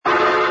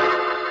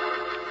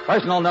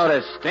Personal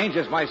notice.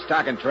 Danger's my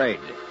stock and trade.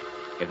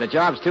 If the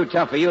job's too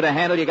tough for you to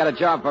handle, you got a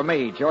job for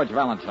me, George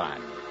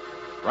Valentine.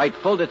 Write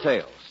full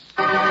details.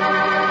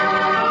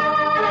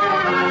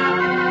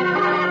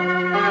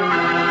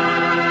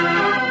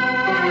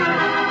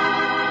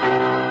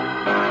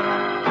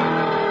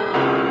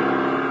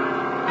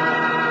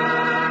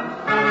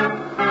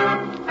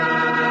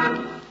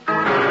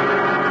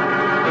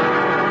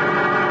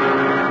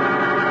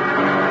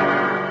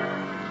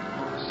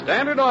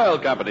 Standard Oil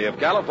Company of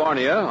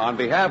California, on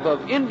behalf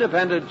of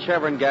independent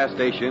Chevron gas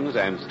stations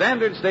and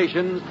standard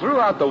stations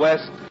throughout the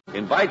West,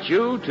 invites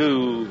you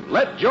to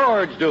Let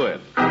George Do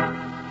It.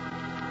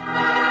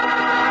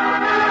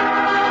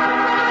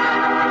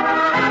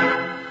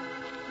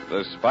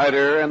 The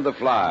Spider and the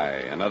Fly,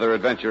 another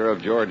adventure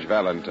of George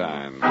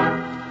Valentine.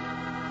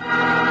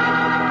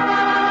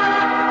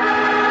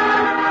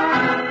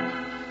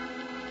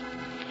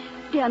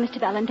 Dear Mr.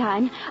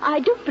 Valentine, I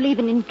don't believe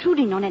in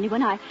intruding on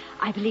anyone. I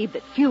believe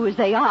that few as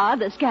they are,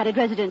 the scattered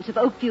residents of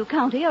Oakview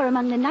County are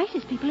among the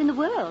nicest people in the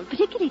world,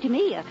 particularly to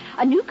me,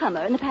 a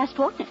newcomer in the past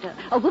fortnight,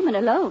 a woman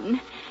alone.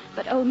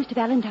 But, oh, Mr.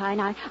 Valentine,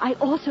 I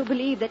also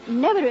believe that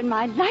never in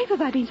my life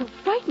have I been so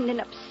frightened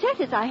and upset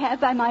as I have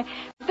by my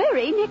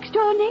very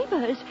next-door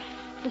neighbors.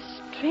 The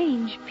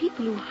strange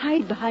people who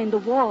hide behind the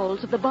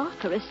walls of the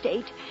Barker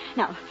estate.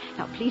 Now,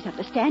 please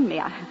understand me.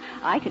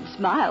 I can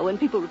smile when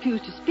people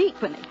refuse to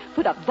speak, when they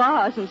put up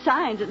bars and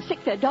signs and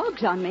sick their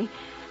dogs on me.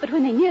 But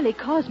when they nearly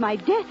cause my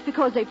death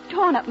because they've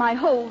torn up my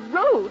whole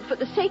road for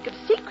the sake of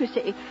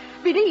secrecy,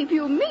 believe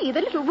you me,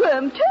 the little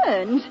worm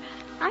turns.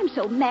 I'm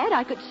so mad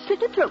I could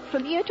slit a throat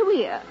from ear to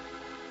ear.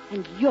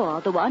 And you're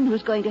the one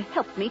who's going to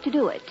help me to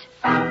do it.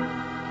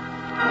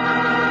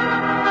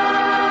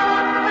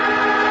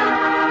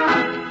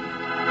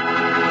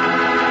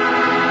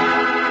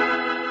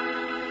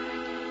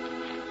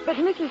 But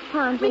Mrs.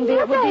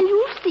 Ponsonby... Well,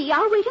 you see.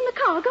 I'll wait in the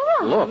car. Go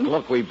on.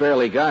 Look, we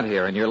barely got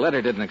here, and your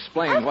letter didn't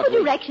explain As what for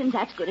directions,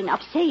 that's good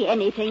enough. Say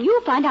anything. You'll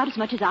find out as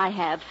much as I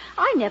have.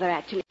 I never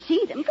actually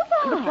see them. Go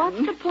on. But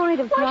what's the point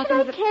of Why talking...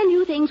 should I tell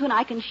you things when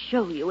I can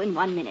show you in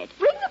 1 minute?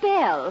 Ring the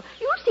bell.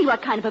 You'll see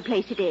what kind of a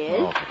place it is.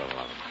 Oh, for the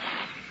love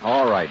of...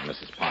 All right,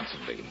 Mrs.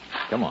 Ponsonby.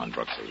 Come on,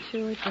 Brooksy.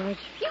 Sure, George.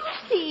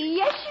 You'll see.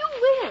 Yes, you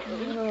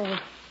will. Oh,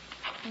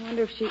 I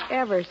wonder if she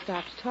ever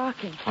stops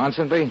talking.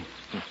 Ponsonby?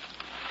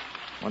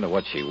 Wonder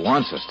what she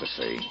wants us to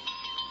see.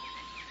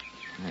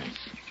 It's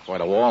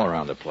quite a wall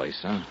around the place,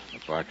 huh? The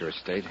Barker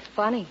estate.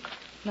 Funny.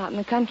 Not in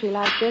the country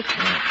like this.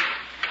 Yeah.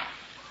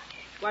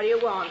 What do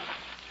you want?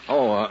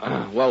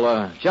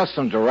 Oh, just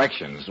some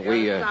directions.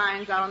 There are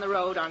signs out on the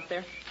road, aren't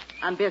there?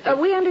 I'm busy.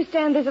 We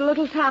understand there's a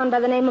little town by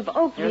the name of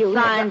Oakview. There are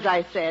signs,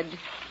 I said.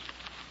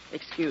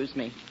 Excuse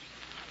me.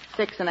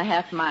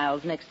 6.5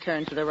 miles, next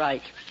turn to the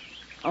right.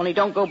 Only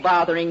don't go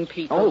bothering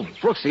people. Oh,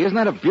 Brooksy, isn't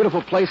that a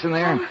beautiful place in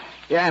there?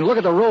 Yeah, and look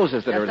at the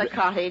roses that Just a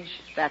cottage,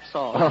 that's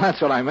all. Well, that's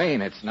what I mean.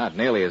 It's not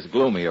nearly as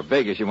gloomy or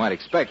big as you might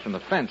expect from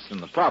the fence and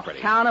the property.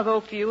 Town of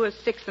Oakview is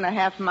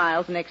 6.5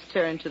 miles, next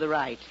turn to the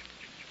right.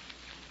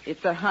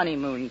 It's a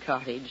honeymoon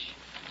cottage.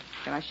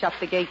 Can I shut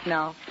the gate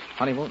now?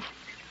 Honeymoon?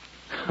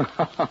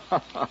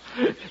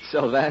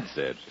 So that's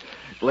it.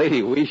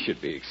 Lady, we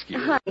should be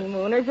excused.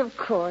 Honeymooners, of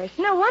course.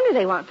 No wonder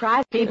they want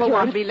privacy. People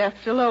want to be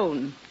left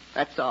alone.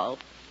 That's all.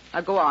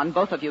 Now go on,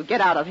 both of you. Get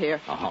out of here.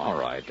 All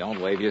right.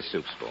 Don't wave your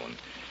soup spoon.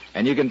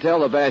 And you can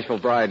tell the bashful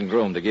bride and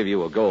groom to give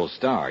you a gold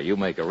star. You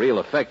make a real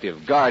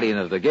effective guardian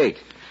of the gate.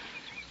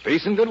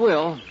 Peace and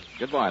goodwill.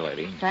 Goodbye,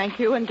 lady. Thank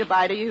you, and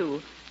goodbye to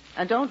you.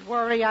 And don't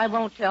worry, I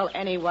won't tell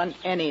anyone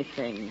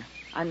anything.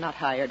 I'm not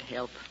hired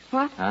help.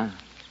 What? Huh?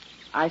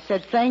 I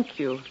said thank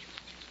you.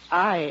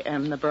 I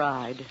am the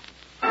bride.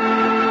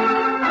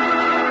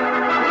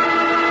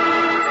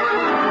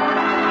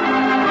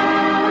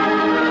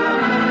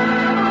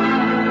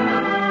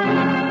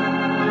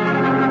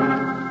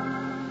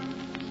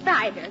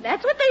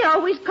 That's what they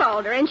always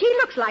called her, and she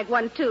looks like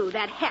one, too.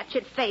 That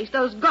hatchet face,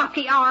 those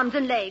gawky arms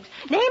and legs.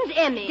 Name's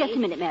Emmy. Just a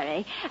minute,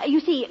 Mary.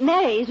 You see,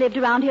 Mary's lived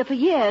around here for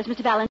years,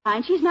 Mr.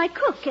 Valentine. She's my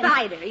cook.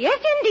 Spider.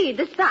 Yes, indeed,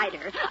 the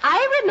Spider.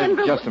 I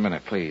remember... Just a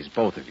minute, please,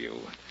 both of you.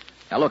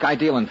 Now, look, I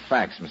deal in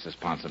facts, Mrs.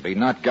 Ponsonby,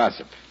 not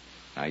gossip.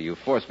 Now, you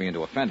forced me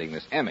into offending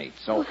this Emmy,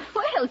 so...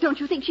 Well, don't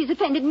you think she's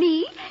offended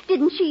me?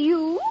 Didn't she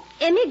you?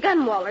 Emmy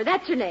Gunwaller,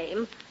 that's her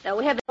name. Though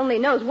heaven only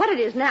knows what it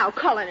is now,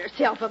 calling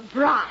herself a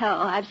bride.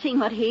 Oh, I've seen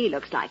what he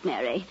looks like,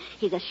 Mary.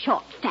 He's a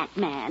short, fat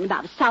man,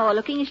 about as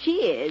sour-looking as she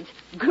is.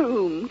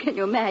 Groom, can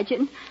you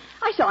imagine?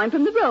 I saw him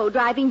from the road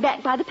driving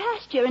back by the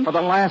pasture and... For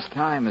the last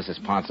time, Mrs.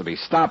 Ponsonby,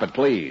 stop it,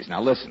 please.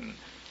 Now, listen.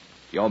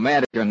 You're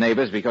mad at your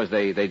neighbors because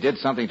they did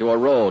something to a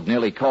road,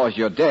 nearly caused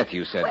your death,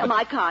 you said. Well,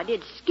 my car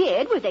did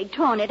skid where they'd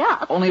torn it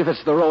up. Only if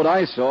it's the road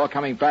I saw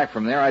coming back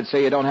from there, I'd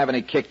say you don't have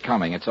any kick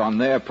coming. It's on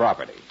their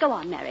property. Go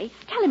on, Mary.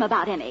 Tell him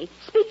about Emmy.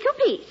 Speak your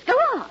piece. Go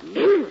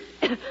on.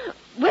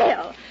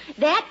 Well,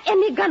 that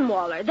Emmy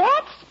Gunwaller,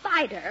 that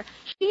Spider,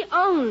 she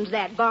owns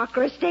that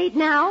Barker estate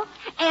now.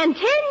 And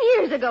 10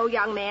 years ago,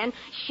 young man,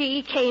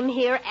 she came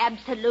here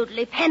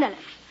absolutely penniless.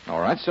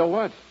 All right, so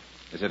what?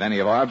 Is it any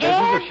of our business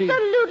or she...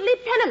 Absolutely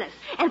penniless.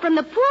 And from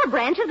the poor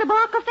branch of the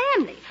Barker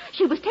family.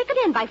 She was taken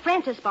in by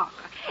Francis Barker.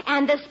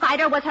 And the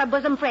spider was her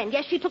bosom friend.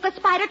 Yes, she took a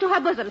spider to her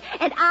bosom.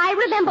 And I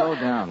remember... Slow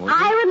down, will you?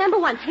 I remember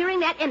once hearing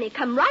that Emmy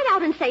come right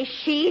out and say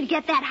she'd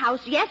get that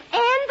house, yes,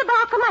 and the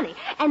Barker money.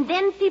 And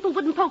then people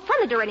wouldn't poke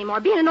fun at her anymore,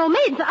 being an old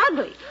maid so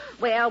ugly.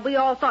 Well, we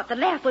all thought the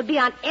laugh would be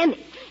on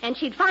Emmy. And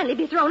she'd finally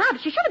be thrown out.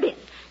 She should have been.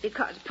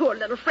 Because poor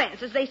little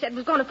Frances, they said,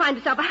 was going to find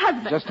herself a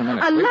husband. Just a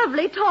minute, A please.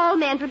 lovely, tall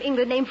man from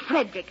England named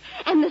Frederick.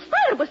 And the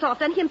spider was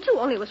soft on him, too,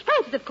 only it was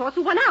Frances, of course,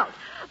 who went out.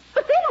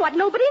 But then what?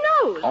 Nobody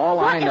knows.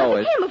 All I know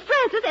is... What became of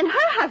Frances and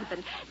her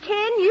husband?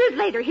 10 years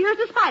later, here's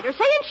the spider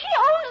saying she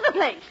owns the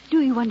place.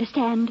 Do you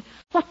understand?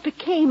 What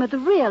became of the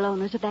real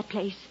owners of that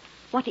place?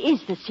 What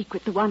is the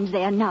secret the ones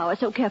there now are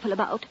so careful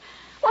about?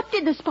 What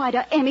did the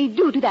spider Emmy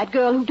do to that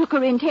girl who took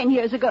her in 10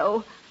 years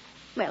ago?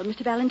 Well,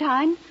 Mr.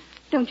 Valentine,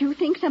 don't you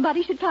think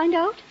somebody should find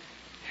out?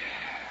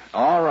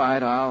 All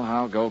right,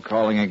 I'll go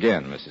calling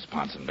again, Mrs.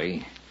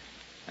 Ponsonby.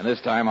 And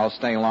this time I'll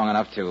stay long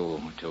enough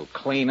to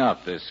clean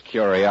up this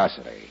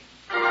curiosity.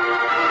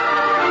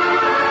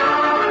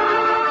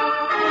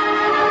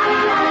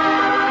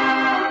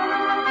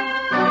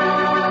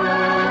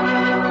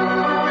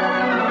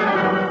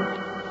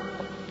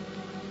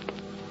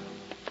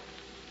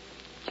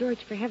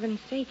 George, for heaven's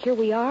sake, here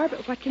we are,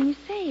 but what can you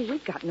say?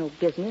 We've got no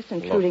business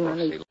intruding on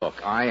these...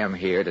 Look, I am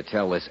here to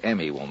tell this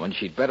Emmy woman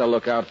she'd better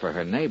look out for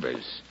her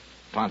neighbors.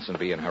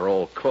 Ponsonby and her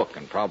old cook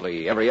and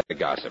probably every other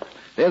gossip.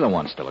 They're the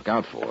ones to look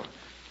out for.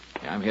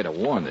 Yeah, I'm here to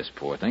warn this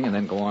poor thing and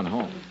then go on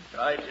home.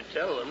 Try to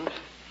tell them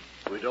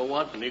we don't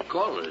want any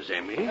callers,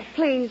 Emmy.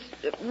 Please,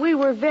 we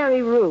were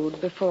very rude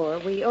before.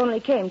 We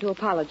only came to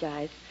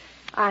apologize.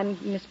 I'm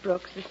Miss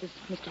Brooks. This is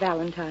Mr.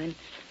 Valentine.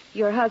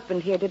 Your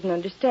husband here didn't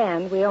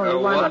understand. We only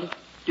wanted... What?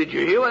 Did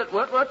you hear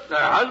what? Their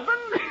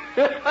husband?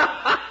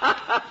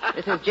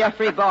 This is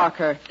Jeffrey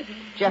Barker.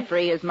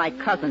 Jeffrey is my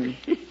cousin.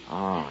 Oh,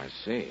 I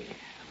see.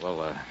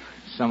 Well,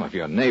 some of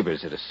your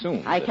neighbors had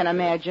assumed. I can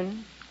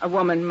imagine. A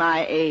woman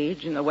my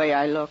age and the way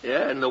I look.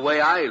 Yeah, and the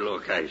way I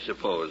look, I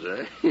suppose,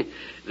 eh?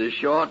 The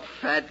short,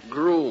 fat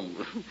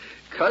groom.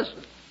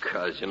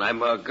 Cousin. I'm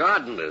her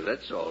gardener,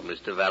 that's all,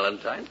 Mr.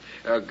 Valentine.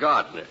 Her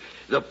gardener.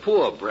 The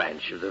poor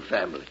branch of the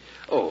family.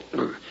 Oh,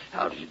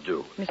 how do you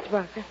do? Mr.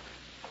 Barker.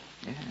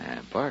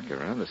 Yeah, Barker,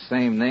 huh? The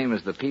same name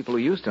as the people who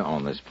used to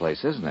own this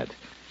place, isn't it?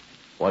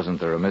 Wasn't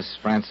there a Miss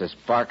Frances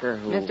Barker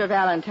who... Mr.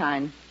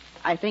 Valentine,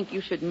 I think you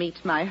should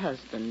meet my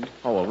husband.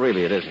 Oh, well,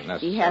 really, it isn't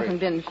necessary. He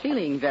hasn't been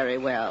feeling very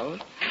well.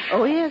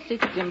 Oh, yes,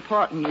 it's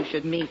important you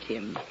should meet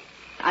him.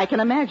 I can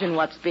imagine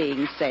what's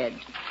being said.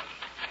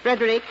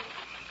 Frederick,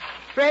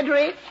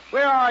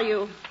 where are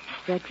you?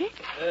 Frederick?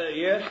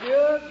 Yes,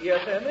 dear.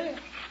 Yes, Emmy.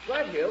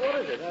 Right here. What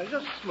is it? I was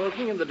just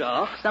smoking in the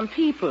dark. Some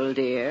people,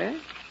 dear.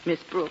 Miss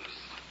Brooks,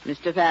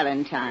 Mr.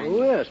 Valentine.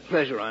 Oh, yes,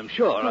 pleasure, I'm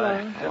sure. Hello.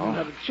 I haven't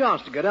had a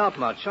chance to get out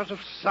much. Such a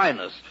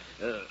sinus.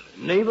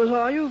 Neighbors,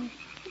 are you?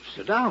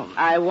 Sit down.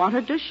 I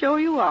wanted to show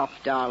you off,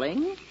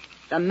 darling.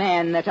 The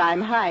man that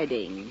I'm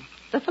hiding.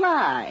 The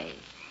fly.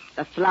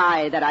 The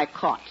fly that I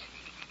caught.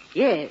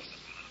 Yes,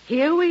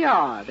 here we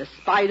are, the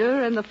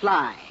spider and the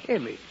fly.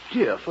 Emmy,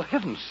 dear, for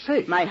heaven's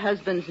sake. My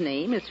husband's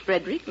name is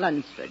Frederick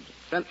Lunsford,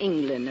 from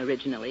England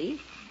originally,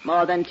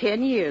 more than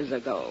 10 years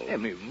ago.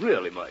 Emmy,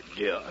 really, my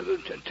dear,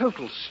 a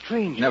total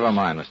stranger. Never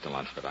mind, Mr.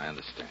 Lunsford, I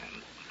understand.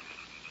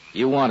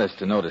 You want us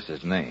to notice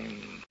his name.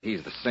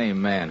 He's the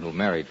same man who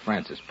married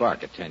Frances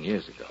Barker 10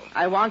 years ago.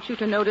 I want you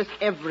to notice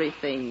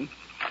everything.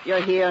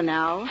 You're here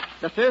now,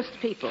 the first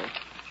people.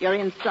 You're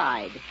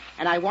inside,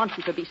 and I want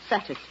you to be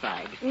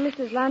satisfied.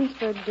 Mrs.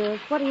 Lunsford,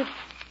 what do you...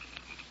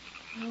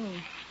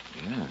 Oh.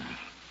 Yeah.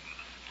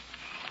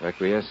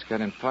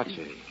 Requiescat in Pace.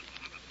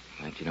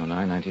 1909,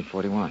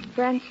 1941.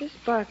 Frances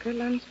Barker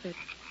Lunsford.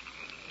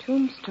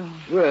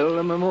 Tombstone. Well,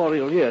 a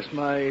memorial, yes,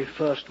 my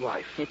first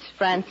wife. It's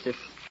Frances.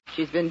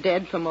 She's been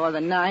dead for more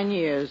than 9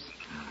 years.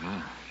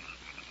 Uh-huh.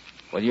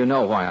 Well, you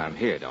know why I'm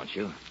here, don't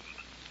you?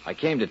 I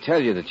came to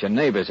tell you that your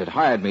neighbors had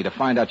hired me to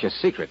find out your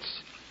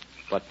secrets.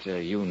 But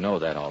you know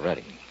that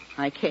already.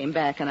 I came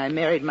back and I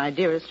married my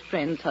dearest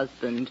friend's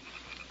husband.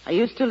 I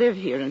used to live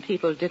here and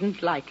people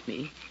didn't like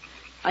me.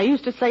 I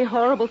used to say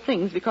horrible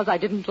things because I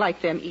didn't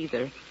like them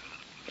either.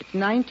 It's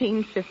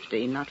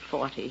 1950, not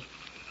 40.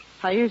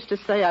 I used to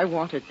say I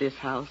wanted this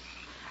house.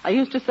 I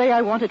used to say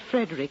I wanted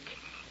Frederick.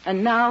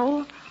 And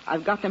now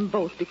I've got them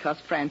both because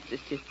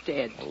Frances is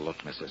dead. Well, look,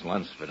 Mrs.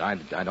 Lunsford, I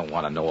don't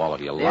want to know all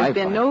of your There's life.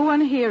 been no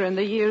one here in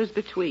the years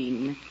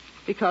between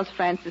because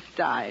Frances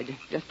died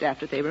just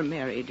after they were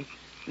married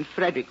and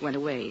Frederick went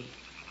away.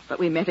 But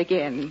we met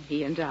again,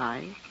 he and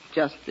I,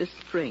 just this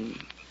spring.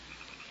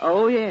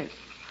 Oh, yes,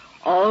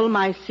 all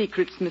my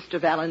secrets,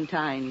 Mr.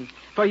 Valentine,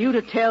 for you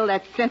to tell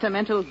that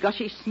sentimental,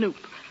 gushy snoop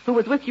who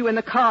was with you in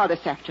the car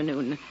this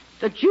afternoon.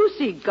 The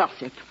juicy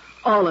gossip,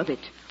 all of it,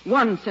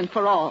 once and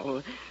for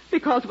all,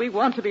 because we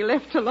want to be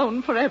left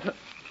alone forever.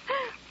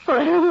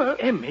 Forever.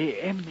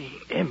 Emmy,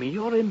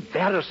 you're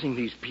embarrassing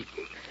these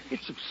people.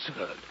 It's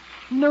absurd.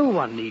 No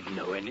one need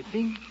know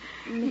anything.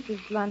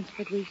 Mrs.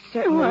 Lunsford, we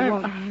certainly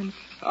won't. I'm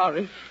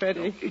sorry,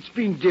 Freddie. It's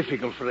been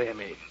difficult for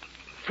Emmy.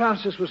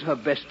 Francis was her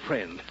best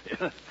friend.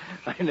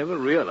 I never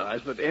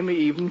realized, but Emmy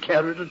even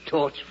carried a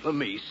torch for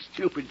me.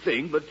 Stupid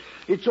thing, but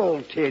it's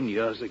all 10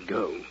 years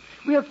ago.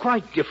 We are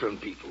quite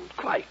different people.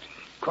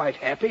 Quite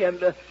happy,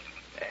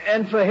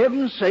 and for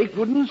heaven's sake,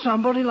 wouldn't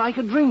somebody like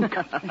a drink?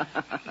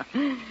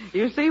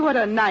 You see what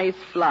a nice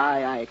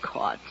fly I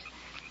caught.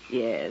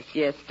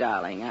 Yes,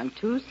 darling, I'm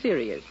too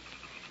serious.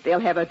 They'll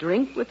have a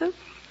drink with us,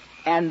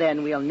 and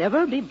then we'll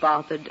never be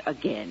bothered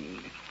again.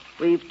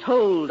 We've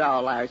told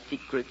all our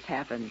secrets,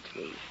 haven't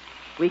we?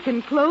 We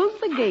can close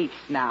the gates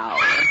now.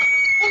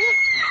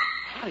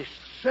 I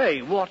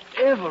say,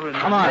 whatever in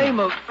Come the on. name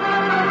of...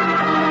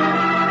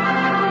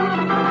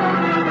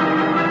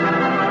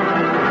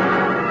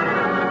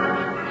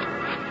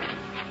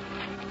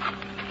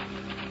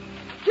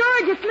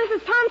 George, it's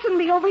Mrs.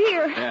 Ponsonby over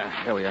here.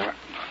 Yeah, here we are.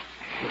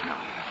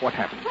 What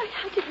happened? I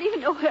didn't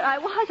even know where I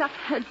was. I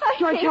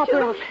George, came help to...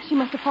 her up. She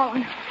must have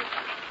fallen.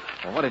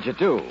 Well, what did you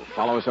do?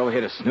 Follow us over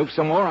here to snoop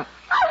some more?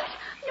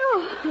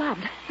 No. Blood.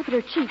 Look at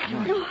her cheek,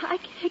 George. No, I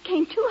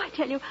came to, I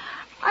tell you.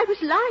 I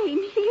was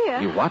lying here.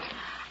 You what?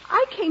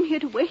 I came here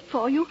to wait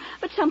for you,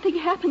 but something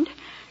happened.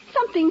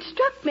 Something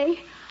struck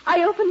me.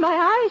 I opened my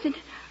eyes, and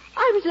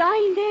I was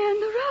lying there in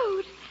the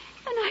road,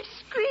 and I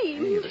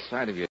screamed. Hey, the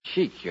side of your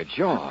cheek, your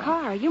jaw.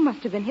 Car. You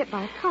must have been hit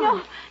by a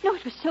car. No,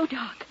 it was so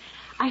dark.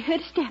 I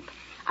heard a step.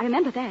 I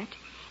remember that.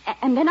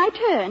 And then I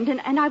turned,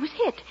 and I was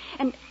hit.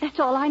 And that's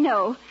all I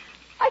know.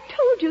 I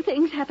told you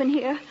things happen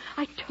here.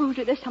 I told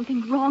you there's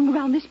something wrong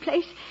around this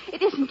place.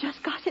 It isn't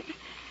just gossip.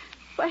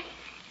 Why,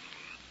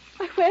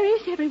 where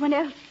is everyone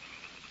else?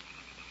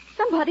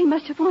 Somebody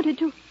must have wanted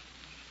to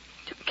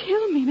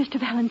kill me, Mr.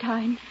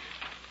 Valentine.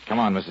 Come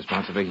on, Mrs.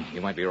 Ponsonby. You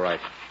might be right.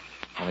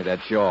 Only that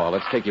jaw.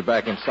 Let's take you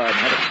back inside and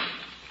have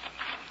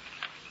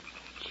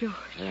George.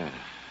 it. Yeah.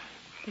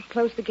 They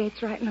closed the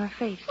gates right in our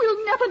face.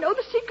 We'll never know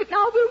the secret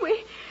now, will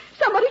we?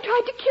 Somebody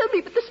tried to kill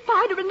me, but the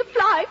spider and the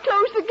fly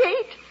closed the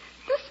gate.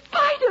 The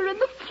spider and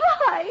the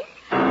fly.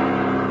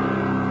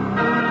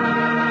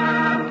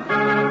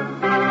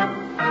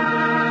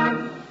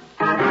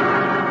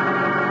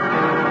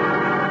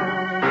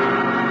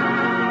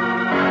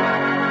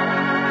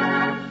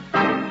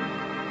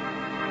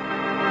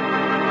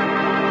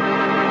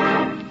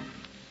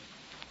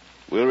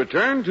 We'll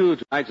return to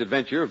tonight's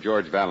adventure of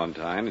George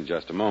Valentine in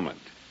just a moment.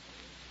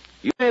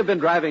 You may have been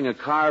driving a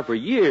car for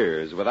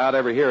years without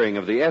ever hearing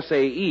of the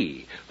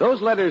SAE.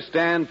 Those letters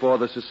stand for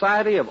the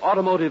Society of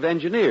Automotive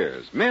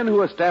Engineers, men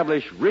who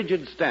establish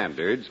rigid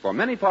standards for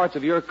many parts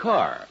of your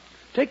car.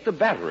 Take the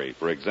battery,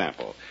 for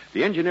example.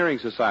 The Engineering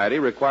Society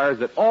requires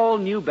that all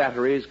new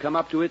batteries come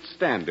up to its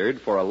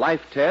standard for a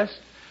life test,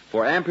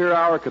 for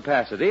ampere-hour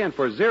capacity, and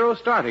for zero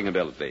starting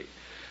ability.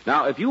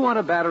 Now, if you want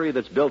a battery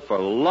that's built for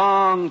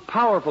long,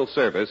 powerful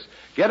service,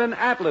 get an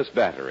Atlas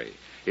battery.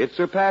 It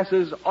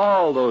surpasses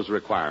all those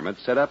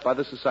requirements set up by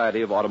the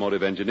Society of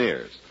Automotive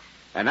Engineers.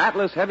 An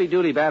Atlas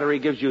heavy-duty battery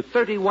gives you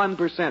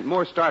 31%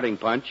 more starting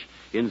punch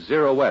in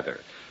zero weather,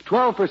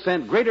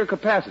 12% greater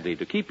capacity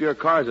to keep your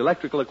car's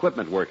electrical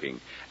equipment working,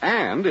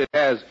 and it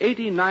has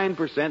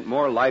 89%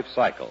 more life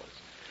cycles.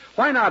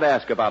 Why not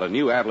ask about a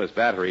new Atlas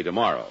battery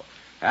tomorrow?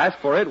 Ask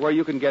for it where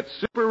you can get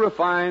super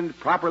refined,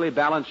 properly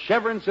balanced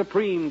Chevron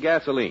Supreme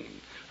gasoline.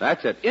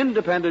 That's at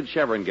independent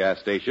Chevron gas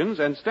stations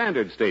and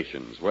standard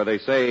stations where they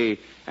say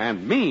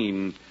and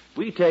mean,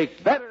 we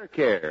take better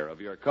care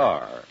of your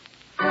car.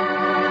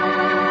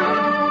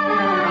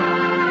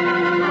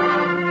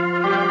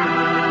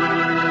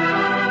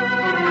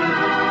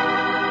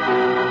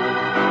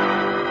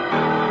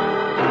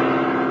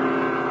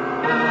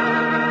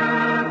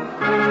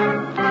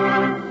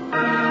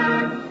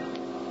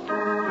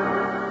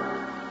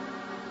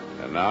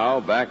 And now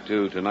back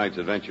to tonight's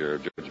adventure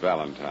of George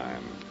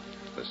Valentine.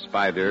 The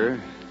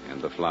spider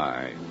and the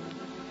fly.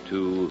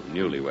 Two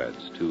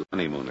newlyweds, two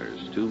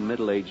honeymooners, two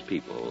middle-aged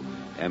people,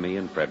 Emmy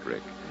and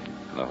Frederick.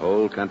 And the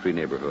whole country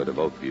neighborhood of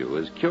Oakview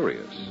is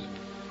curious.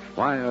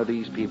 Why are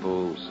these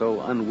people so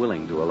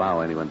unwilling to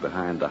allow anyone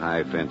behind the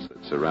high fence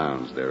that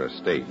surrounds their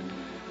estate?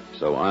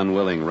 So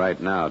unwilling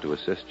right now to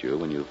assist you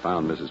when you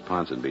found Mrs.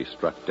 Ponsonby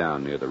struck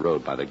down near the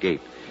road by the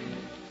gate.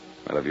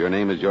 Well, if your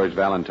name is George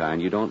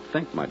Valentine, you don't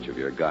think much of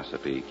your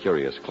gossipy,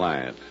 curious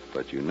client.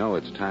 But you know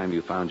it's time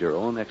you found your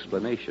own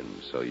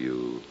explanation, so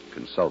you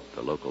consult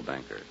the local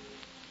banker.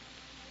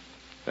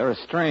 They're a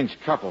strange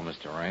couple,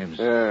 Mr. Rames.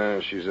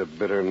 Yeah, she's a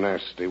bitter,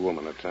 nasty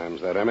woman at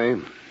times, that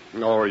Emmy.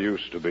 Or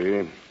used to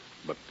be.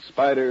 But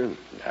Spider,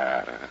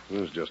 nah,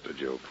 it was just a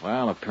joke.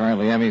 Well,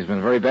 apparently Emmy's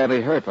been very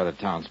badly hurt by the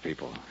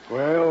townspeople.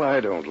 Well, I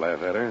don't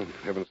laugh at her.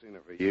 Haven't seen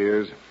her for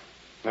years.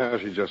 Now,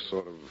 she's just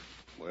sort of,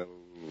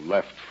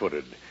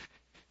 left-footed.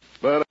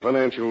 But a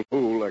financial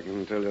fool, I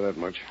can tell you that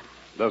much.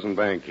 Doesn't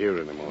bank here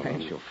anymore.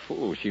 Financial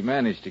fool. She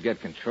managed to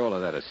get control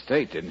of that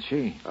estate, didn't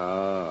she?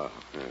 Ah,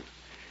 yeah.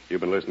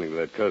 You've been listening to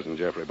that cousin,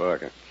 Jeffrey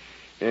Barker.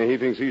 Yeah, he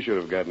thinks he should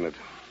have gotten it.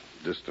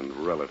 Distant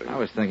relative. I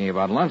was thinking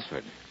about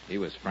Lunsford. He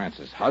was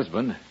Francis'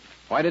 husband.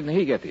 Why didn't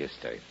he get the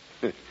estate?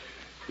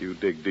 You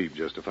dig deep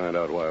just to find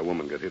out why a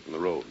woman got hit in the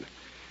road.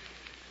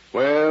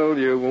 Well,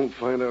 you won't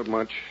find out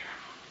much.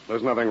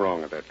 There's nothing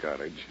wrong at that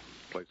cottage.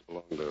 The place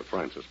belonged to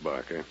Francis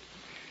Barker.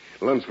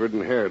 Lunsford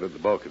inherited the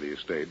bulk of the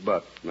estate,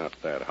 but not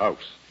that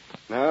house.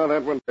 Now,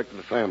 that went back to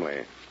the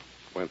family.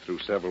 Went through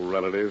several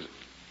relatives.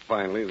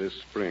 Finally, this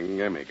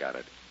spring, Emmy got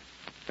it.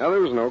 Now, there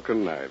was no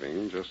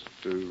conniving, just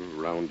a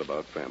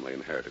roundabout family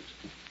inheritance.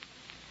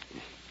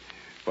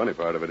 Funny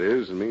part of it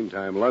is, in the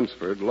meantime,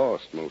 Lunsford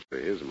lost most of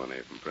his money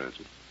from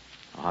Francis.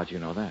 How'd you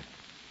know that?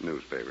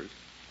 Newspapers.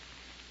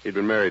 He'd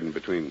been married in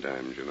between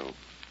times, you know.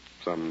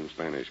 Some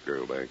Spanish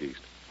girl back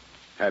east.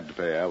 Had to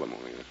pay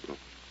alimony, I suppose.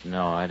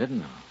 No, I didn't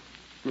know.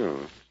 No,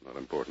 it's not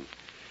important.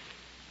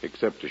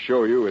 Except to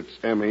show you it's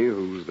Emmy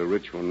who's the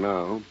rich one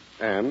now,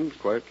 and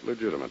quite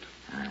legitimate.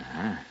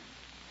 Uh-huh.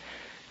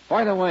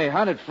 By the way,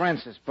 how did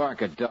Francis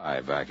Barker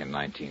die back in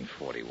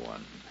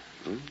 1941?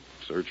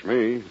 Search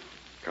me.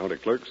 County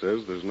clerk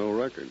says there's no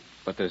record.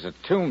 But there's a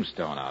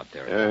tombstone out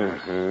there.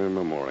 A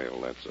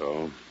memorial, that's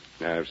all.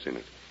 I've seen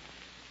it.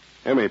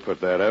 Emmy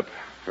put that up.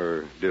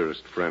 Her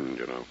dearest friend,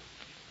 you know.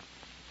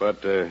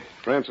 But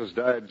Francis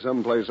died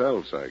someplace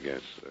else, I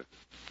guess.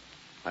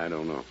 I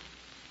don't know.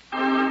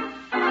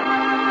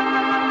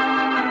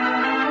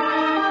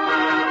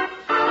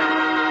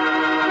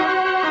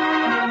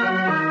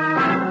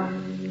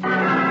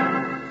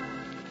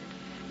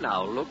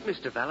 Now, look,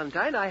 Mr.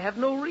 Valentine, I have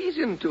no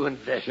reason to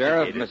investigate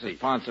Sheriff, it. Mrs.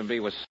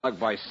 Ponsonby was slugged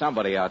by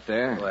somebody out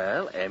there.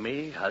 Well,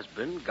 Emmy,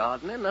 husband,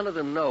 Gardner, none of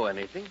them know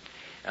anything.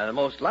 And the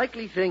most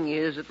likely thing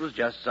is it was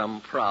just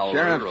some prowler.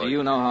 Sheriff, do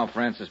you know how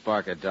Francis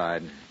Barker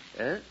died?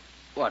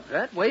 What,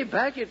 that? Way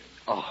back at...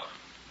 Oh,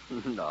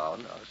 no,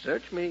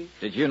 search me.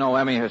 Did you know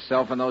Emmy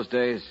herself in those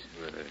days?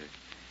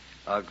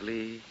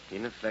 Ugly,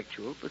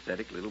 ineffectual,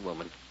 pathetic little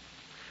woman.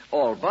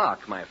 All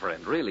bark, my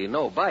friend, really,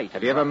 no bite.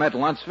 Have you ever met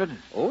Lunsford?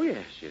 Oh,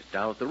 yes, she's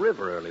down at the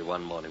river early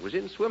one morning. Was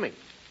in swimming.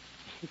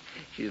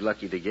 She's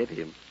lucky to get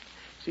him.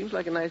 Seems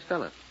like a nice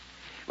fella.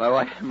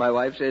 My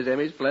wife says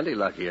Emmy's plenty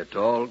lucky. A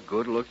tall,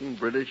 good-looking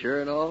Britisher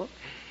and all.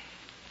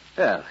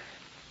 Well,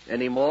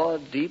 any more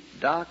deep,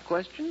 dark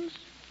questions?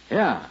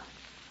 Yeah.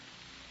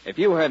 If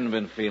you hadn't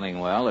been feeling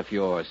well, if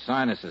your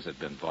sinuses had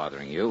been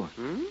bothering you,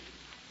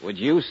 would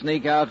you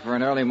sneak out for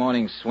an early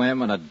morning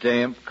swim in a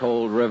damp,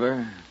 cold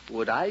river?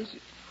 Would I?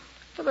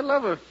 For the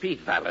love of Pete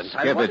Valentine.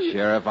 Skip it,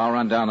 Sheriff. I'll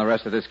run down the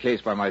rest of this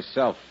case by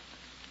myself.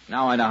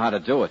 Now I know how to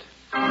do it.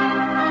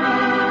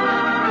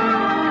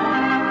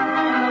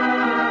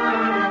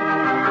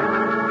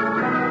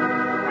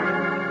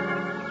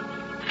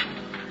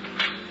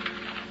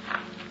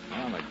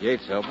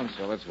 Gate's open,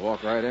 so let's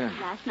walk right in.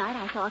 Last night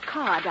I saw a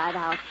car drive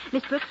out.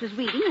 Miss Brooks was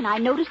reading, and I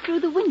noticed through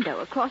the window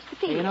across the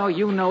field. You know,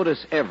 you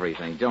notice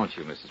everything, don't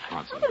you, Mrs.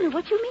 Ponsonby? I don't know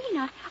what you mean.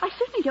 I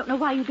certainly don't know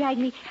why you dragged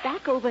me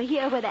back over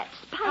here where that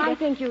spider... I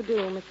think you do,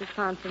 Mrs.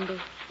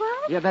 Ponsonby.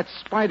 What? Yeah, that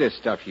spider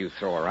stuff you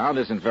throw around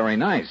isn't very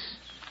nice.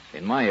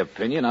 In my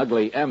opinion,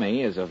 ugly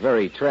Emmy is a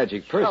very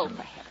tragic person. Oh,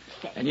 for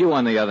heaven's sake. And you,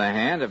 on the other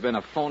hand, have been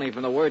a phony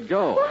from the word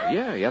go. What?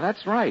 Yeah,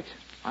 that's right.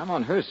 I'm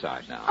on her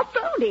side now. A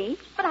phony?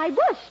 But I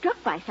was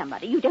struck by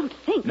somebody. You don't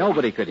think...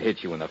 Nobody could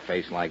hit you in the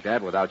face like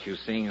that without you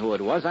seeing who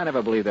it was. I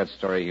never believed that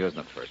story of yours in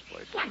the first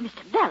place. Why,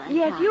 Mr. Valentine...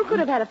 Yes, you could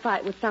have had a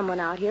fight with someone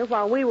out here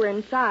while we were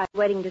inside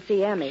waiting to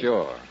see Emmy.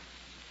 Sure.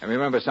 And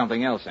remember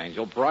something else,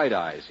 Angel. Bright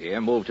Eyes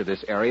here moved to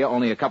this area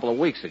only a couple of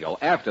weeks ago,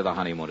 after the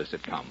honeymooners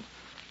had come.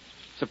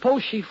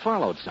 Suppose she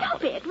followed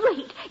Stop somebody. it.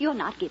 Wait. You're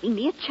not giving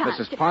me a chance.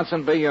 Mrs.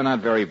 Ponsonby, you're not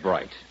very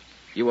bright.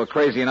 You were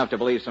crazy enough to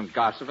believe some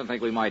gossip and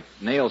think we might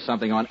nail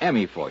something on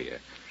Emmy for you.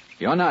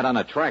 You're not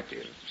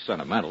unattractive,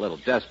 sentimental, a little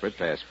desperate,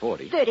 past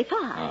 40.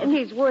 35. And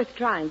he's worth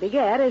trying to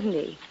get, isn't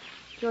he?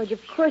 George, of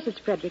course it's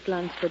Frederick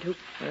Lunsford who...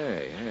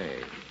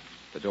 Hey.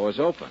 The door's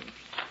open.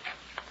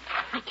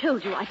 I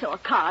told you I saw a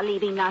car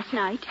leaving last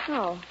night.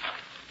 Oh.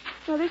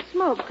 Well, there's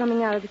smoke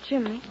coming out of the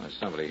chimney. There's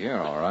somebody here,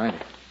 all right.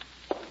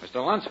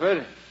 Mr.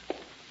 Lunsford.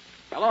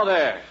 Hello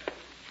there.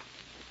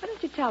 Why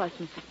don't you tell us,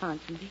 Mrs.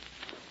 Ponsonby?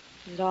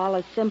 Is it all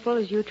as simple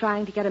as you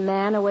trying to get a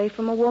man away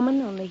from a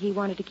woman, only he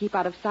wanted to keep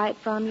out of sight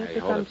from you? Hey,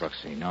 hold it,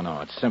 Brooksy.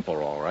 No, it's simple,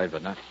 all right,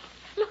 but not...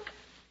 Look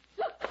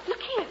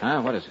here.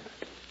 Huh? What is it?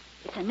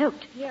 It's a note.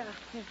 Yeah.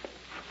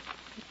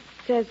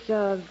 It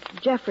says,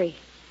 Jeffrey,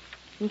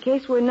 in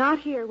case we're not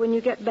here when you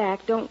get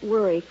back, don't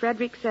worry.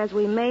 Frederick says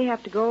we may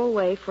have to go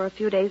away for a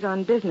few days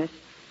on business.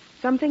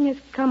 Something has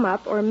come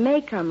up, or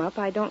may come up,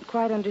 I don't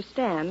quite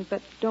understand,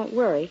 but don't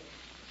worry.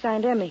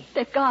 Signed, Emmy.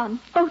 They're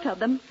gone, both of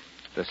them.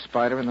 The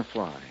spider and the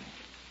fly.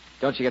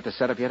 Don't you get the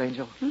setup yet,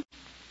 Angel?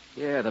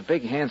 Yeah, the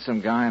big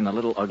handsome guy and the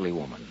little ugly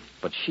woman.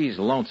 But she's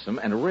lonesome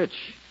and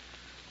rich.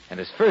 And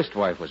his first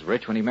wife was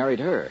rich when he married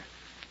her.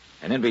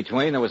 And in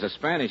between, there was a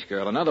Spanish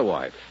girl, another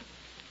wife.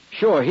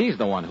 Sure, he's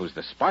the one who's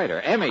the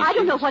spider. Emmy. I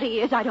don't know what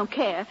he is. I don't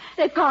care.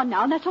 They've gone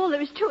now, and that's all there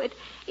is to it.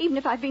 Even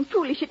if I've been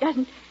foolish, it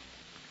doesn't...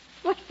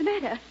 What's the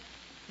matter?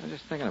 I'm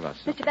just thinking about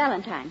something. Mr.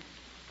 Valentine.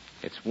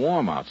 It's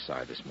warm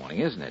outside this morning,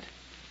 isn't it?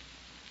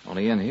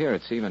 Only in here,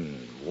 it's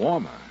even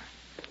warmer.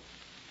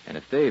 And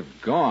if they've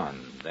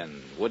gone,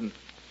 then wouldn't...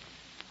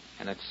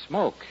 And it's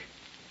smoke.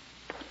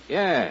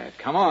 Yeah,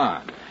 come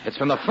on. It's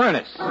from the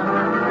furnace.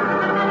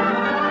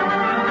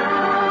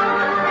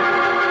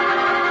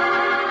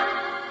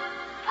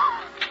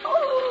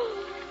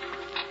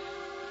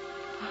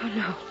 Oh,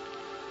 no.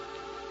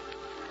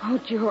 Oh,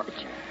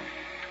 George.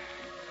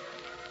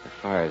 The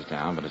fire's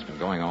down, but it's been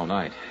going all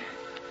night.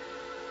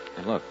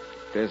 And look,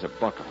 there's a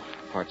buckle,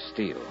 part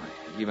steel.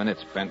 Even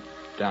it's bent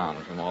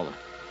down from all the...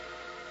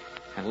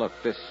 And look,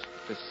 this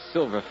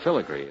silver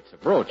filigree, it's a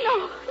brooch.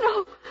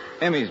 No.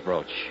 Emmy's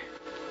brooch.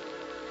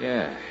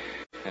 Yeah.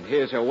 And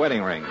here's her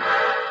wedding ring.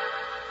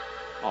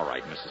 All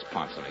right, Mrs.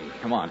 Ponsonby.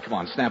 Come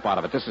on. Snap out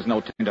of it. This is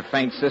no time to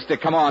faint, sister.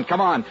 Come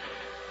on.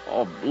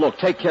 Oh, look,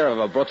 take care of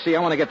her, Brooksy. I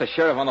want to get the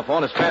sheriff on the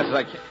phone as fast as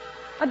I can.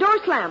 A door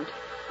slammed.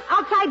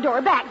 Outside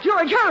door, back.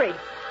 George, hurry.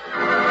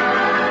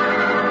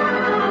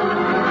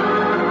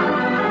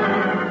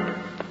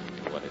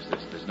 What is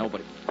this? There's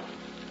nobody.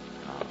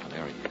 Oh,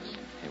 there he is.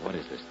 Hey, what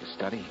is this? The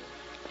study?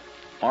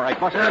 All right,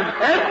 Buster.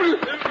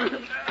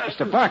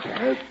 Mr.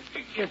 Barker.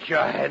 Get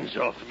your hands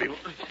off me.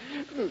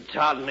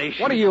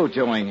 Tarnation. What are you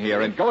doing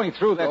here and going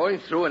through that... Going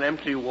through an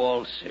empty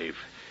wall safe.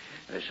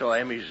 I saw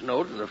Emmy's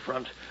note in the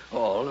front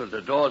hall.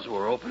 The doors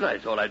were open. I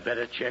thought I'd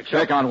better check.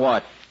 Check on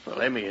what?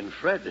 Well, Emmy and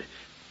Fred,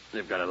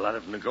 they've got a lot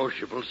of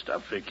negotiable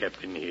stuff they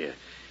kept in here.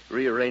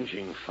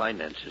 Rearranging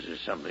finances or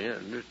something.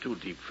 They're too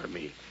deep for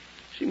me.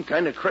 Seemed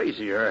kind of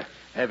crazy, her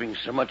having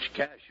so much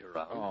cash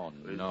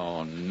around.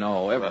 Oh,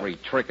 no. Every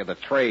trick of the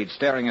trade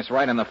staring us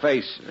right in the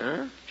face.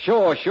 Huh?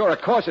 Sure.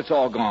 Of course it's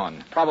all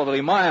gone.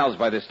 Probably miles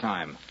by this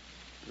time.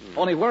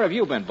 Only where have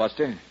you been,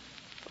 Buster?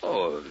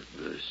 Oh,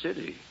 the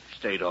city.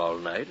 Stayed all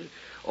night.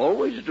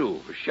 Always do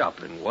for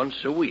shopping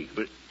once a week.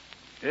 But,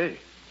 hey,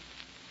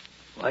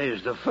 why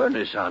is the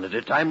furnace on at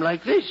a time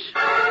like this?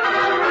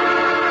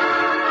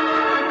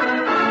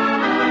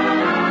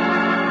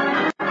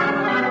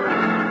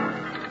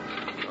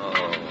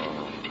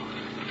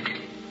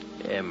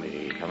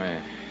 Emmy. Come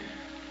here.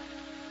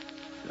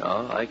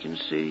 No, I can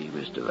see,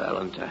 Mr.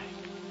 Valentine.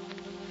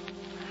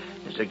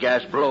 There's a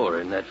gas blower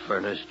in that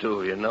furnace,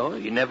 too, you know.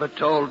 He never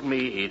told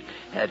me he'd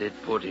had it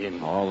put in.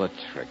 All the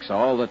tricks.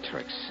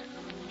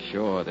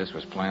 Sure, this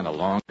was planned a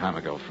long time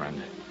ago,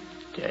 friend.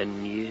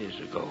 10 years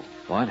ago.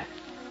 What?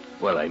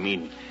 Well, I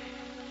mean,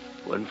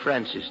 when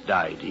Francis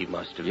died, he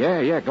must have...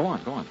 Yeah, go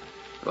on.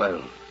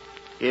 Well,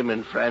 him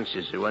and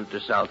Francis, they went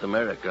to South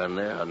America on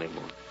their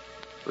honeymoon.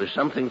 There was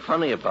something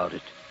funny about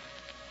it.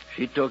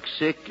 She took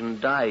sick and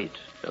died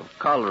of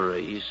cholera,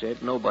 he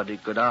said. Nobody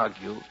could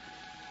argue.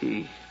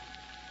 He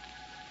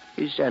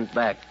sent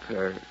back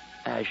her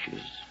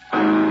ashes.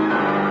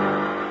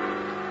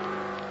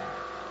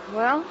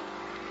 Well,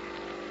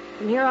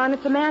 from here on,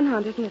 it's a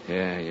manhunt, isn't it?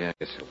 Yeah.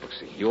 Yes,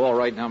 Brooksy. You all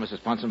right now, Mrs.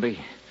 Ponsonby?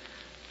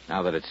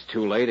 Now that it's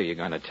too late, are you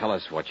going to tell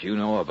us what you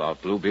know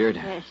about Bluebeard?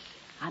 Yes,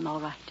 I'm all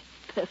right.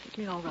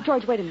 Perfectly all right.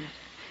 George, wait a minute.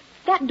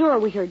 That door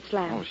we heard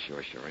slam. Oh,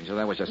 sure, Angel.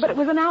 That was just... But it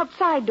was an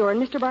outside door,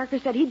 and Mr. Barker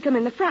said he'd come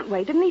in the front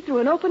way. Didn't he, through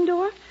an open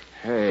door?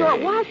 Hey. So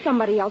it was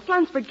somebody else.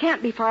 Lunsford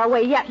can't be far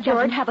away yet, He George.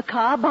 doesn't have a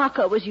car.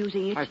 Barker was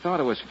using it. I thought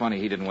it was funny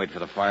he didn't wait for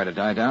the fire to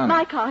die down.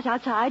 My car's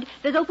outside.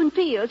 There's open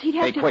fields. He'd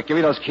have Hey, to... quick, give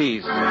me those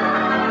keys.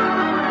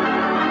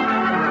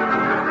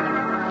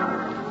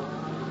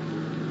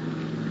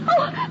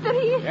 Oh, there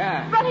he is.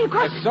 Yeah. Running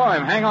across... I saw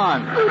him. Hang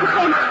on. Through the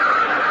fence.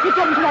 He's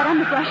getting to that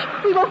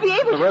underbrush. We won't be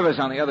able The to... river's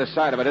on the other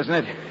side of it, isn't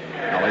it?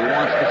 Well, he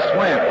wants to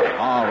swim.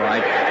 All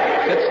right.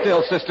 Sit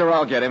still, sister.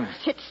 I'll get him.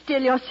 Sit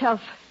still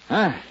yourself.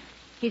 Huh?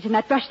 He's in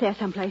that brush there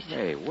someplace.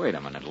 Hey, wait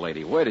a minute,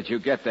 lady. Where did you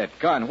get that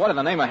gun? What in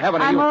the name of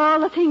heaven are I'm you... all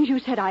the things you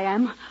said I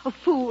am. A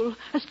fool.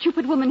 A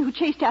stupid woman who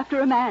chased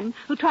after a man.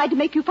 Who tried to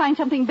make you find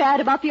something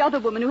bad about the other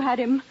woman who had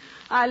him.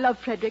 I love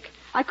Frederick.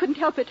 I couldn't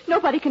help it.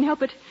 Nobody can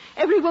help it.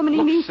 Every woman he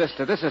Look, meets...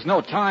 sister, this is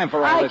no time for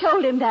all I this...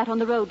 told him that on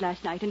the road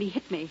last night, and he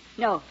hit me.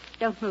 No,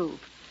 don't move.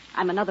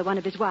 I'm another one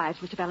of his wives,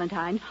 Mr.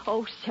 Valentine.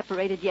 Oh,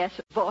 separated, yes.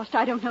 Divorced,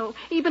 I don't know.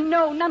 Even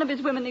know. None of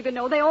his women even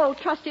know. They all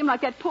trust him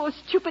like that poor,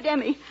 stupid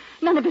Emmy.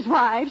 None of his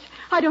wives.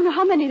 I don't know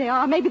how many they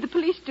are. Maybe the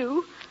police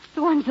do.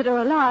 The ones that are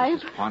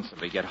alive. Mrs.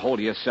 Ponsonby, get hold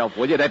of yourself,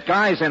 will you? That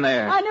guy's in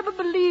there. I never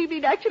believed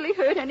he'd actually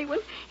hurt anyone.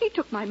 He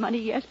took my money,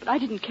 yes, but I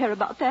didn't care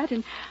about that.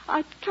 And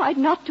I tried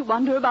not to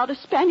wonder about a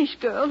Spanish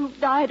girl who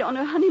died on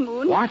her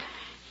honeymoon. What?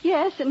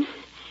 Yes,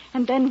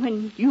 and then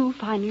when you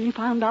finally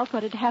found out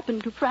what had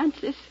happened to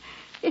Francis...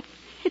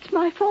 It's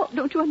my fault,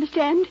 don't you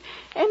understand?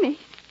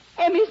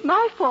 Emmy's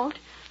my fault.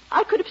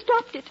 I could have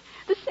stopped it.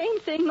 The same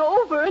thing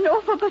over and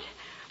over, but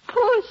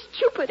poor,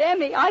 stupid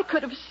Emmy I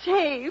could have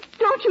saved.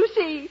 Don't you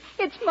see?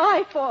 It's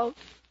my fault.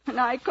 And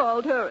I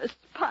called her a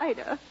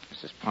spider.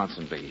 Mrs.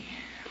 Ponsonby.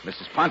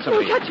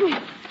 Don't touch me.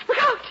 Look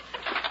out.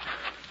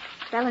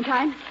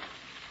 Valentine,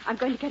 I'm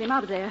going to get him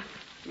out of there.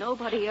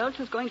 Nobody else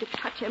is going to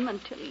touch him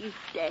until he's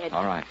dead.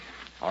 All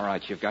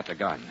right, you've got the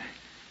gun.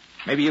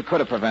 Maybe you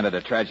could have prevented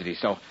a tragedy,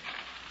 so...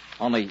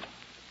 Only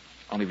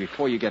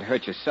before you get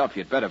hurt yourself,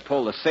 you'd better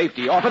pull the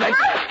safety off of that.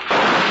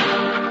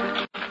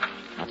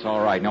 That's all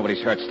right.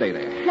 Nobody's hurt. Stay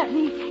there. Let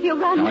me. He'll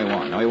run.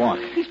 No, he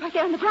won't. He's right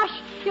there in the brush.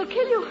 He'll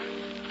kill you.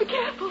 Be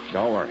careful.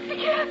 Don't worry. Be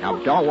careful.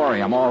 Now, don't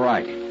worry. I'm all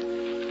right.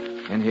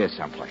 In here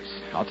someplace.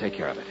 I'll take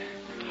care of it.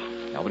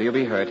 Nobody will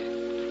be hurt.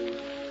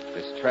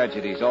 This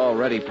tragedy's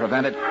already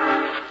prevented.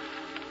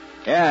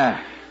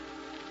 Yeah,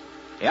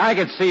 I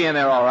can see you in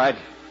there all right.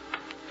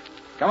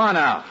 Come on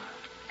now.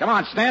 Come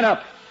on, stand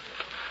up.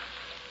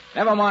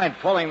 Never mind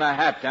pulling the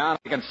hat down.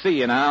 I can see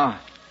you now.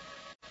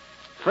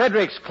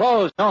 Frederick's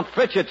clothes don't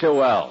fit you too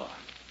well.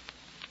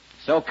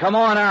 So come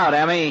on out,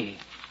 Emmy.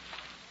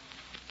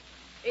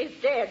 He's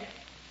dead.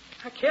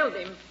 I killed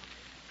him.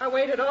 I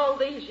waited all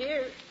these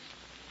years,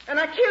 and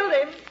I killed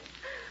him.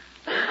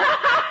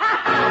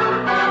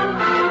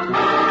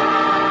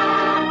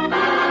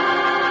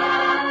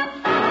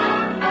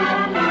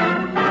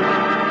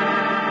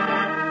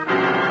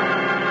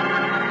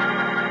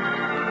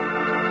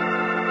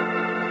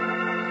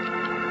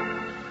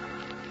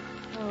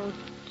 Oh,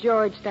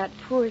 George, that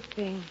poor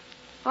thing.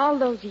 All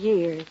those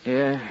years.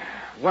 Yeah.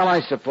 Well,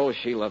 I suppose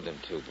she loved him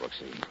too,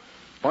 Brooksy.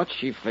 But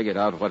she figured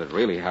out what had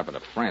really happened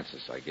to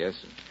Francis, I guess.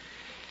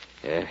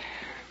 Yeah,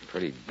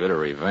 pretty bitter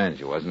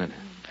revenge, wasn't it?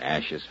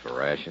 Ashes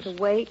for ashes. To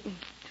wait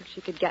until she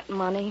could get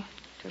money,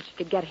 until she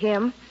could get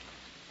him.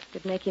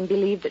 Could make him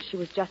believe that she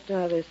was just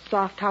another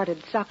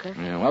soft-hearted sucker.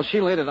 Yeah, well,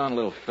 she laid it on a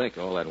little thick,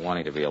 all that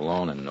wanting to be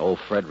alone and old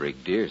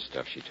Frederick Dear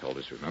stuff she told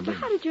us, remember?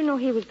 How did you know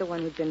he was the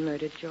one who'd been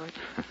murdered, George?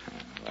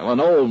 Well,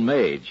 an old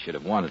maid should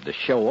have wanted to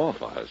show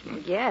off a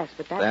husband. Yes,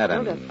 but that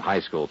and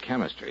high school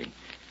chemistry.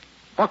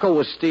 Buckle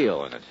was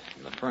steel in it,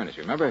 in the furnace,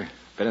 remember?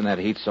 Been in that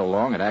heat so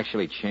long it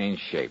actually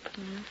changed shape.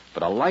 Mm-hmm.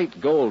 But a light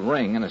gold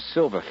ring and a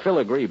silver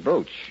filigree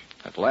brooch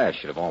at last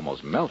should have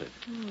almost melted.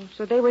 Oh,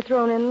 so they were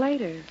thrown in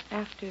later,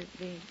 after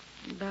the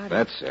body.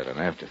 That's it, an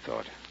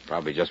afterthought.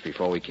 Probably just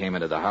before we came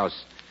into the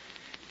house.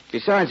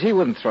 Besides, he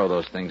wouldn't throw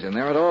those things in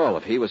there at all.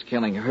 If he was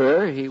killing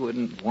her, he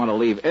wouldn't want to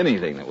leave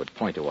anything that would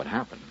point to what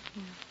happened.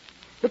 Yeah.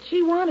 But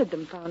she wanted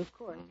them found, of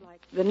course,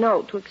 like the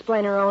note to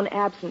explain her own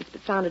absence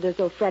that sounded as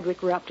though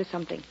Frederick were up to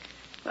something.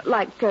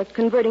 Like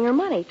converting her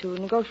money to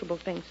negotiable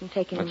things and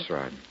taking That's them.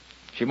 right.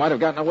 She might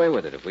have gotten away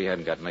with it if we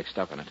hadn't got mixed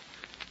up in it.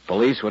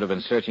 Police would have been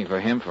searching for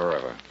him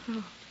forever.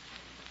 Oh,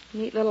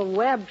 neat little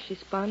web she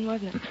spun,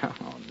 wasn't it?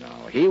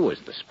 No. He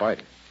was the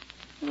spider.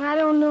 I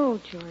don't know,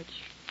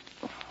 George.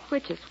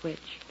 Which is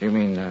which? You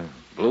mean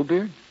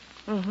Bluebeard?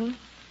 Mm-hmm.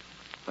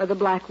 Or the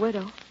Black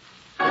Widow.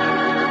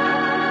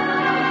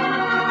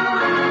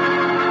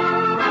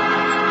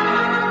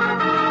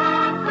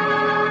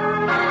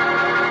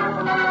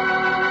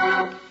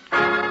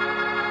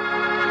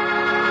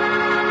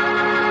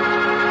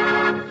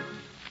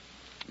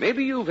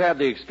 Maybe you've had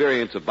the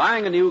experience of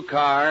buying a new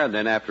car and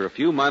then after a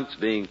few months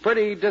being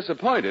pretty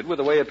disappointed with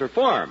the way it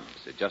performs.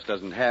 It just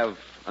doesn't have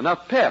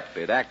enough pep.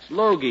 It acts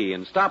logy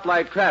in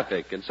stoplight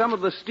traffic, and some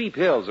of the steep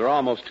hills are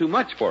almost too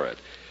much for it.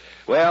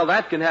 Well,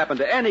 that can happen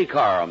to any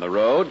car on the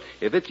road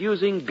if it's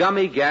using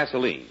gummy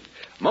gasoline.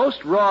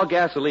 Most raw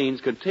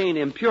gasolines contain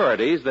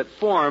impurities that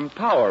form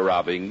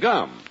power-robbing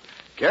gum.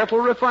 Careful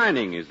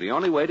refining is the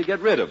only way to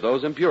get rid of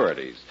those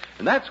impurities.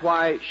 And that's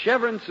why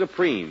Chevron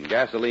Supreme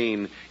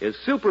gasoline is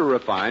super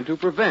refined to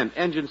prevent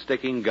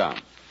engine-sticking gum.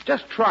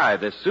 Just try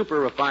this super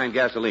refined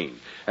gasoline.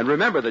 And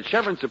remember that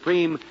Chevron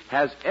Supreme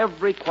has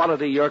every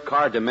quality your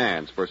car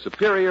demands for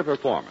superior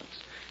performance.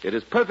 It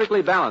is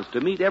perfectly balanced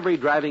to meet every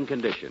driving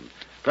condition.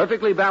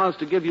 Perfectly balanced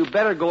to give you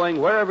better going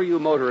wherever you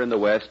motor in the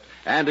West,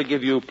 and to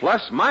give you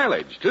plus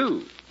mileage,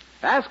 too.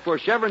 Ask for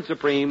Chevron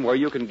Supreme where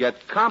you can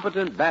get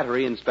competent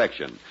battery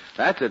inspection.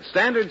 That's at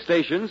standard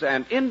stations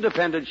and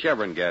independent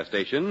Chevron gas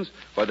stations,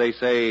 where they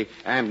say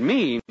and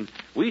mean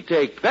we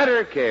take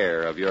better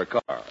care of your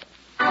car.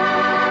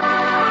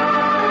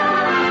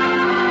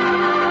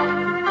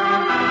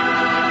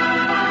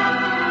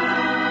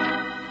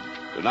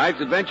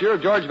 Tonight's adventure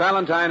of George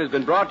Valentine has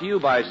been brought to you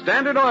by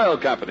Standard Oil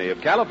Company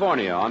of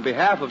California on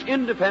behalf of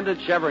independent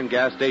Chevron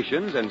gas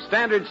stations and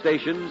standard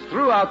stations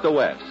throughout the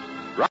West.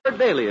 Robert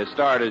Bailey is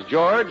starred as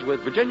George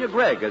with Virginia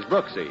Gregg as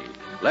Brooksy.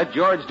 Let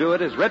George Do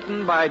It is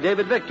written by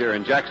David Victor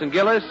and Jackson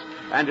Gillis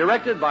and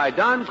directed by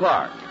Don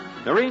Clark.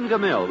 Noreen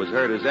Gamil was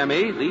heard as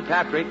Emmy, Lee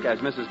Patrick as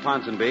Mrs.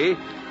 Ponsonby,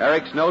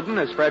 Eric Snowden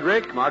as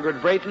Frederick,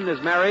 Margaret Brayton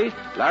as Mary,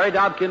 Larry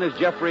Dobkin as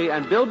Jeffrey,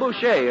 and Bill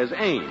Boucher as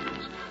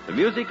Ames. The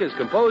music is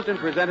composed and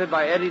presented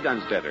by Eddie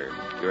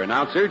Dunstetter. Your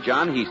announcer,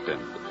 John Heaston.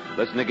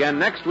 Listen again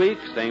next week,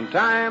 same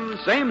time,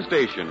 same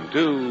station,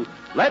 to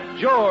Let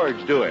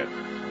George Do It.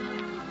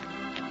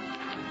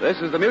 This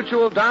is the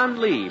Mutual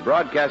Don Lee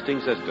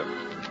Broadcasting System.